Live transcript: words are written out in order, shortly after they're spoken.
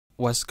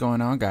What's going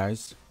on,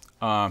 guys?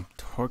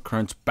 Torque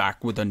Crunch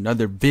back with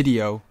another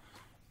video,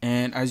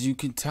 and as you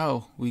can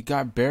tell, we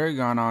got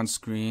Barragan on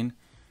screen.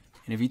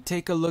 And if you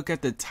take a look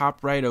at the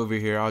top right over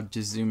here, I'll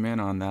just zoom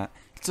in on that.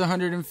 It's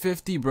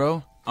 150,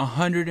 bro.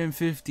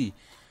 150.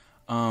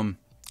 And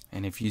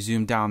if you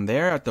zoom down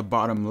there at the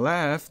bottom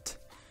left,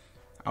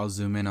 I'll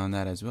zoom in on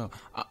that as well.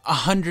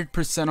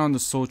 100% on the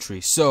soul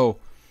tree. So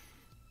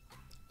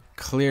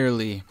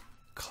clearly,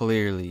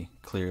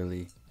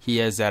 he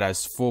is at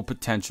his full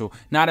potential.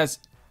 Not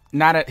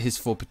at his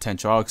full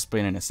potential. I'll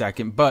explain in a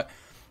second. But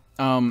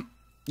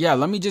yeah,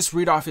 let me just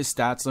read off his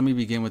stats. Let me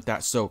begin with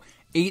that. So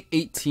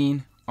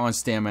 818 on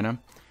stamina,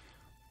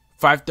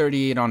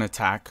 538 on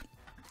attack,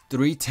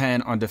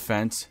 310 on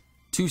defense,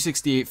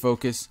 268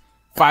 focus,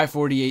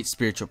 548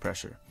 spiritual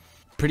pressure.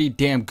 Pretty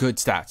damn good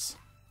stats.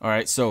 All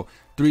right, so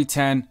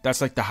 310, that's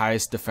like the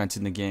highest defense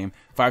in the game.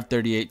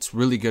 538 is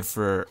really good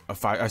for a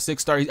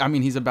 6-star. I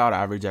mean, he's about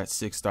average at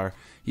 6-star.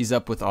 He's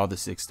up with all the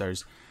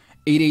 6-stars.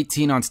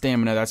 818 on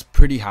stamina, that's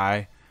pretty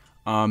high.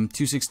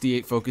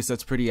 268 focus,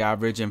 that's pretty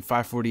average, and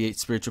 548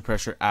 spiritual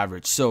pressure,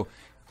 average. So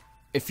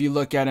if you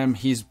look at him,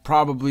 he's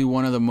probably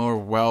one of the more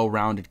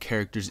well-rounded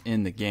characters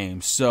in the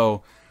game.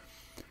 So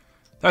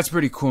that's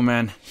pretty cool,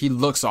 man. He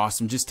looks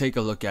awesome. Just take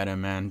a look at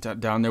him, man.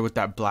 Down there with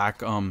that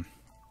black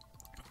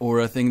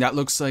aura thing, that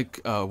looks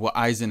like what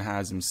Aizen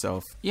has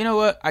himself. You know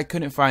what? I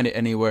couldn't find it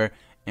anywhere,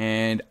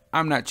 and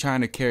I'm not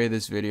trying to carry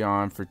this video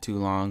on for too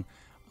long.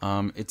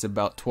 It's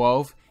about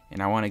 12,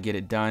 and I want to get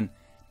it done.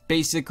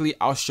 Basically,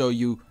 I'll show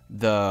you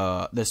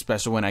the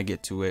special when I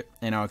get to it,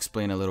 and I'll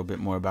explain a little bit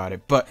more about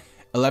it. But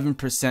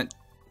 11%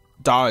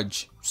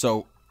 dodge,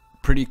 so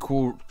pretty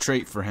cool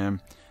trait for him.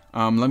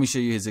 Let me show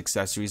you his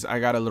accessories. I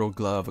got a little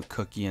glove, a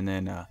cookie, and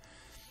then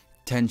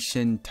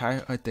tension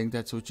tie, I think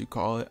that's what you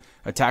call it.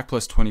 Attack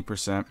plus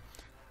 20%,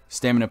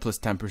 stamina plus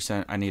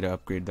 10%. I need to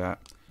upgrade that,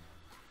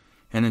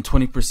 and then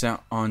 20%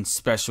 on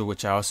special,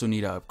 which I also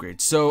need to upgrade.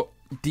 So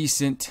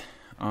decent.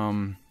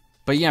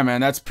 But yeah, man,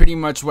 that's pretty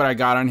much what I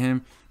got on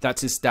him.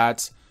 That's his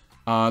stats.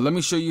 Let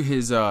me show you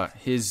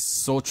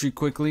his soul tree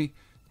quickly,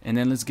 and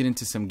then let's get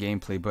into some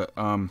gameplay. But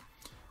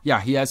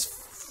yeah, he has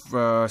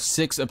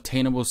 6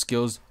 obtainable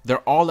skills. They're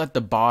all at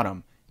the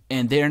bottom,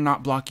 and they're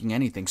not blocking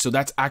anything. So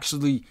that's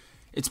actually,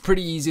 it's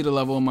pretty easy to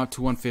level him up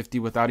to 150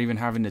 without even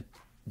having to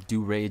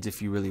do raids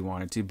if you really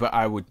wanted to. But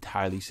I would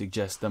highly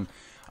suggest them.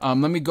 Let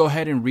me go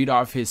ahead and read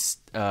off his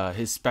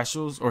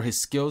specials or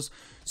his skills.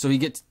 So he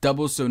gets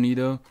double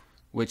sonido,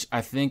 which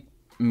I think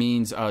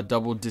means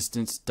double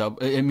distance.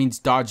 It means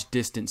dodge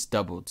distance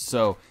doubled.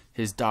 So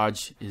his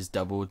dodge is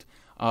doubled.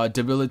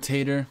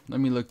 Debilitator. Let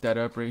me look that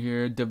up right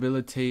here.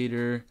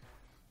 Debilitator.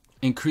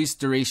 Increased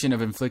duration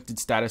of inflicted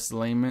status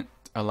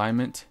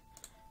alignment.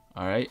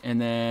 All right,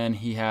 and then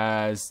he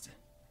has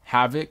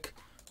Havoc,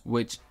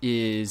 which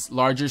is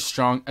larger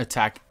strong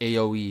attack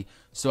AOE.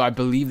 So I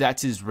believe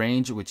that's his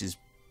range, which is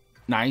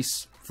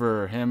nice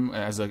for him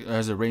as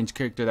a range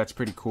character. That's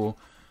pretty cool.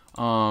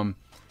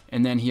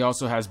 And then he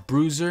also has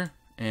Bruiser,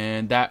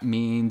 and that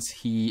means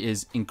he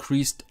is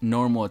increased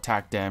normal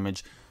attack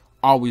damage.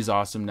 Always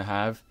awesome to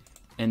have.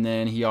 And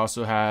then he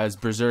also has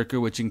Berserker,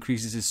 which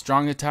increases his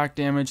strong attack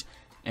damage.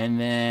 And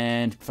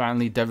then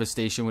finally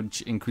Devastation,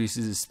 which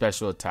increases his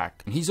special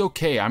attack. He's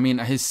okay. I mean,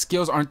 his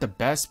skills aren't the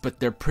best, but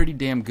they're pretty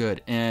damn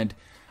good. And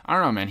I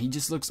don't know, man, he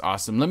just looks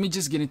awesome. Let me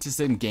just get into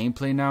some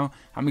gameplay now.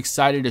 I'm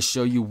excited to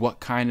show you what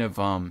kind of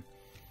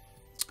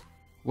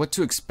what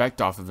to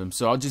expect off of him.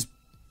 So I'll just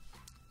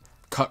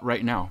cut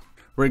right now.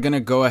 We're gonna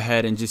go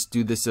ahead and just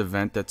do this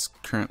event that's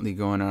currently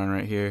going on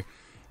right here.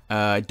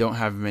 I don't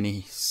have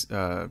many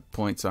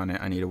points on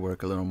it. I need to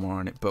work a little more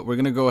on it, but we're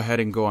gonna go ahead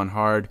and go on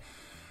hard.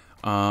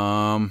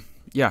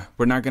 Yeah,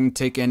 we're not gonna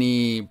take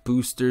any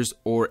boosters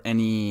or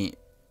any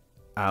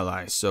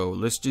allies, so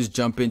let's just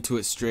jump into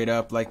it straight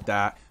up like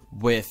that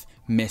with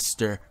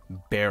Mr.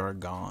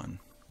 Barragan.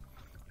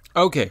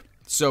 Okay,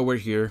 so we're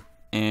here,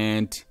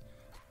 and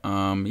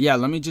yeah,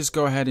 let me just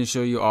go ahead and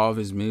show you all of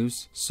his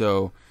moves.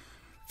 So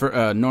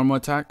for normal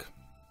attack,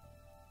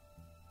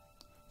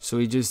 so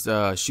he just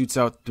shoots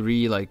out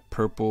 3 like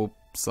purple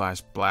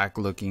 / black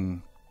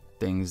looking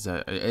things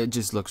that it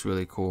just looks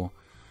really cool.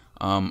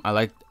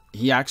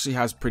 He actually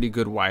has pretty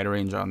good wide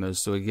range on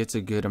those, so he gets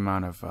a good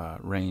amount of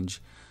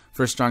range.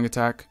 First strong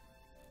attack,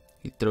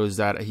 he throws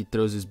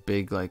his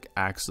big like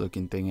axe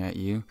looking thing at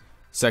you.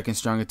 Second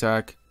strong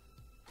attack,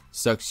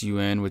 sucks you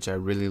in, which I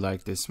really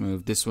like this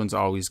move. This one's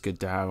always good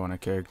to have on a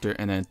character.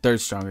 And then third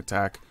strong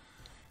attack,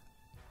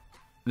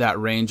 that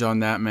range on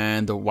that,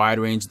 man, the wide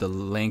range, the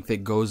length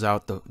it goes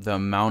out, the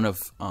amount of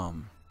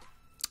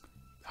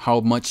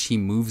how much he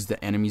moves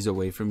the enemies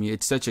away from you.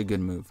 It's such a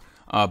good move.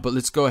 But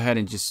let's go ahead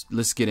and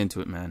let's get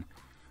into it, man.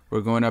 We're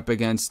going up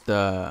against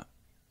 30s,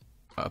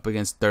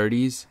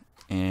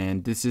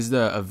 and this is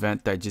the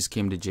event that just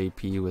came to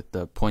JP with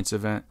the points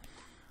event.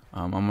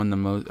 I'm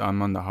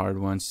on the hard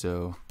one,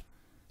 so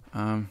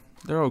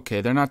they're okay.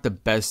 They're not the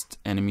best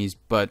enemies,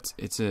 but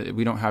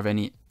we don't have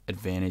any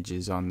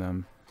advantages on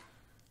them.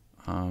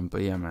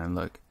 But yeah, man,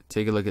 look,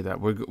 take a look at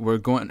that. We're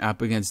going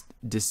up against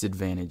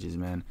disadvantages,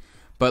 man.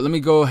 But let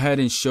me go ahead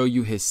and show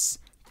you his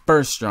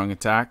first strong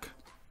attack.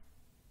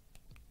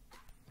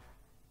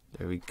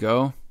 There we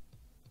go.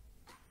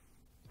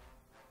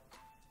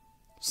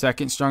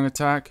 Second strong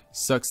attack,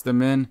 sucks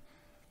them in.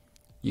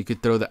 You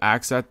could throw the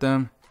axe at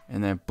them,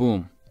 and then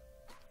boom,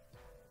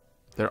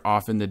 they're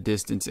off in the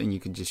distance, and you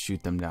can just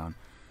shoot them down.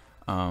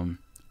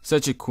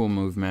 Such a cool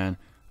move, man.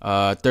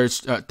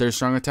 Third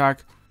strong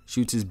attack,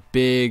 shoots his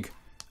big.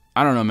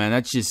 I don't know,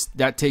 man.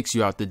 That takes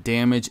you out. The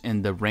damage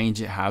and the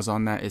range it has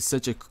on that is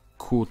such a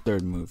cool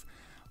third move.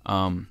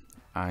 I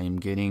am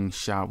getting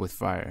shot with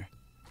fire.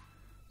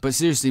 But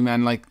seriously,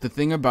 man, like the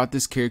thing about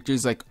this character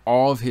is like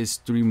all of his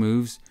 3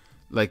 moves,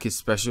 like his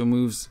special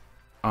moves,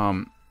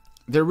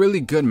 they're really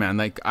good, man.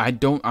 Like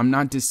I'm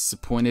not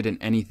disappointed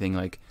in anything.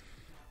 Like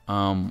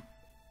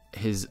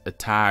his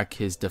attack,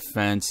 his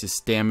defense, his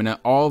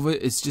stamina, all of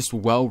it is just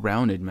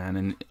well-rounded, man.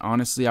 And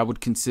honestly, I would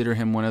consider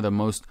him one of the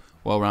most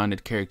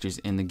well-rounded characters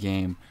in the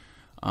game.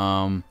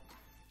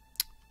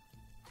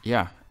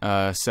 Yeah,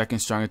 second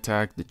strong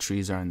attack, the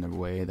trees are in the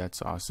way.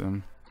 That's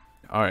awesome.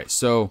 All right,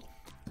 so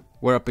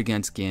we're up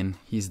against Gin.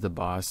 He's the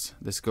boss.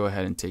 Let's go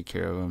ahead and take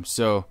care of him.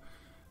 So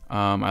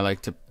I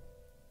like to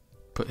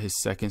put his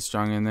second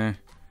strong in there,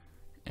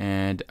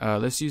 and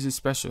let's use his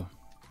special.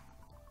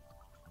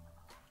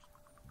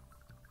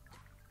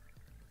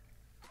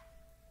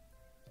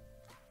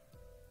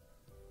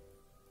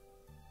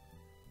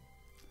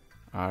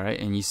 All right,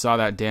 and you saw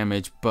that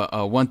damage,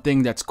 but one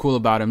thing that's cool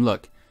about him,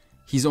 look,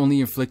 he's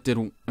only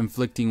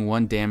inflicting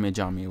 1 damage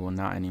on me. Well,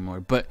 not anymore,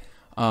 but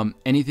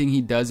anything he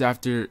does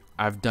after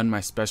I've done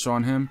my special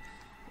on him,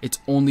 it's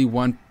only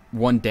one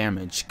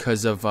damage,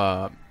 because of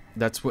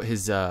that's what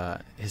his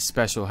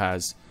special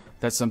has.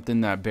 That's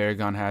something that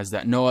Barragan has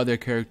that no other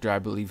character, I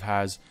believe,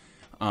 has.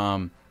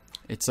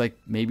 It's like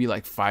maybe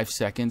like 5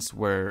 seconds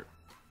where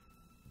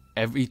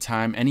every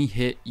time any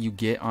hit you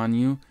get on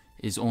you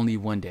is only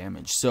 1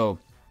 damage. So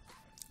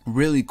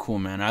really cool,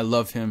 man. I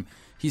love him.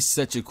 He's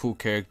such a cool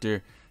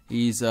character.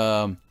 He's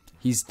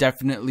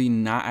definitely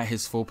not at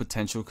his full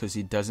potential because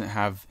he doesn't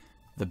have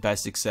the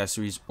best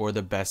accessories or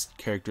the best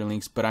character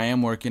links, but I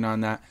am working on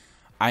that.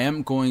 I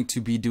am going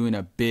to be doing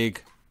a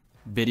big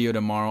video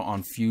tomorrow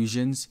on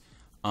fusions.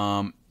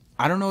 I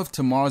don't know if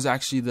tomorrow's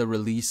actually the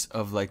release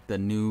of like the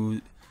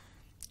new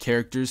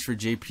characters for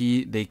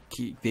JP.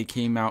 They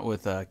came out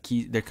with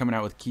they're coming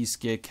out with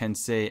Kisuke,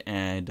 Kensei,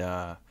 and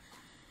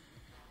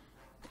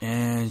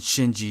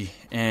Shinji,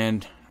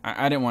 and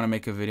I didn't want to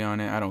make a video on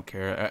it. I don't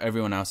care.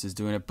 Everyone else is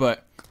doing it,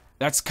 but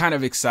that's kind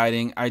of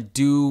exciting. I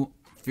do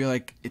feel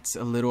like it's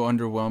a little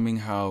underwhelming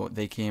how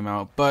they came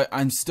out, but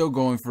I'm still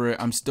going for it.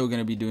 I'm still going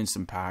to be doing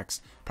some packs.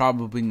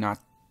 Probably not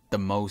the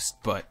most,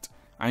 but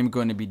I'm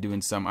going to be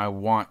doing some. I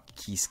want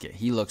Kisuke.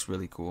 He looks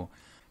really cool.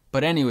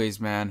 But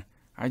anyways, man,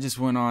 I just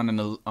went on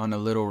a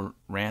little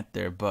rant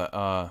there,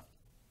 but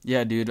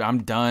yeah, dude,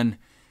 I'm done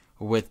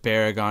with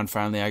Barragan.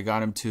 Finally, I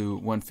got him to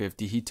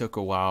 150. He took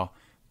a while.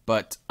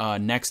 But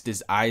next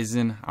is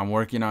Aizen. I'm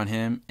working on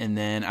him. And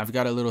then I've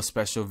got a little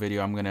special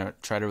video I'm going to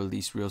try to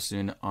release real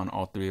soon on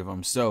all 3 of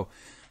them. So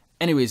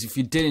anyways, if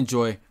you did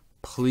enjoy,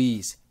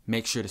 please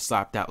make sure to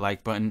slap that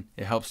like button.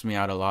 It helps me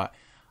out a lot.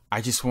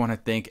 I just want to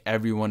thank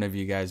every one of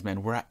you guys,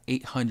 man. We're at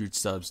 800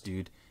 subs,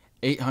 dude.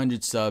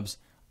 800 subs.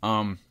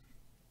 And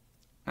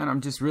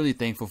I'm just really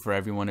thankful for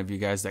every one of you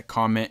guys that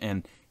comment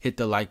and hit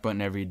the like button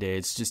every day.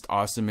 It's just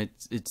awesome.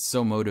 It's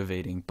so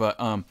motivating. But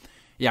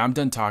yeah, I'm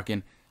done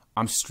talking.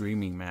 I'm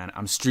streaming, man.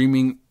 I'm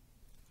streaming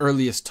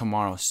earliest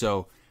tomorrow,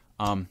 so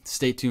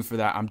stay tuned for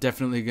that. I'm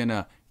definitely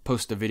gonna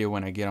post a video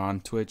when I get on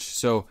Twitch.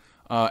 So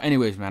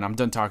anyways, man, I'm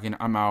done talking.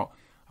 I'm out.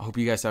 I hope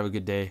you guys have a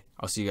good day.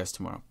 I'll see you guys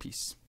tomorrow.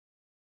 Peace.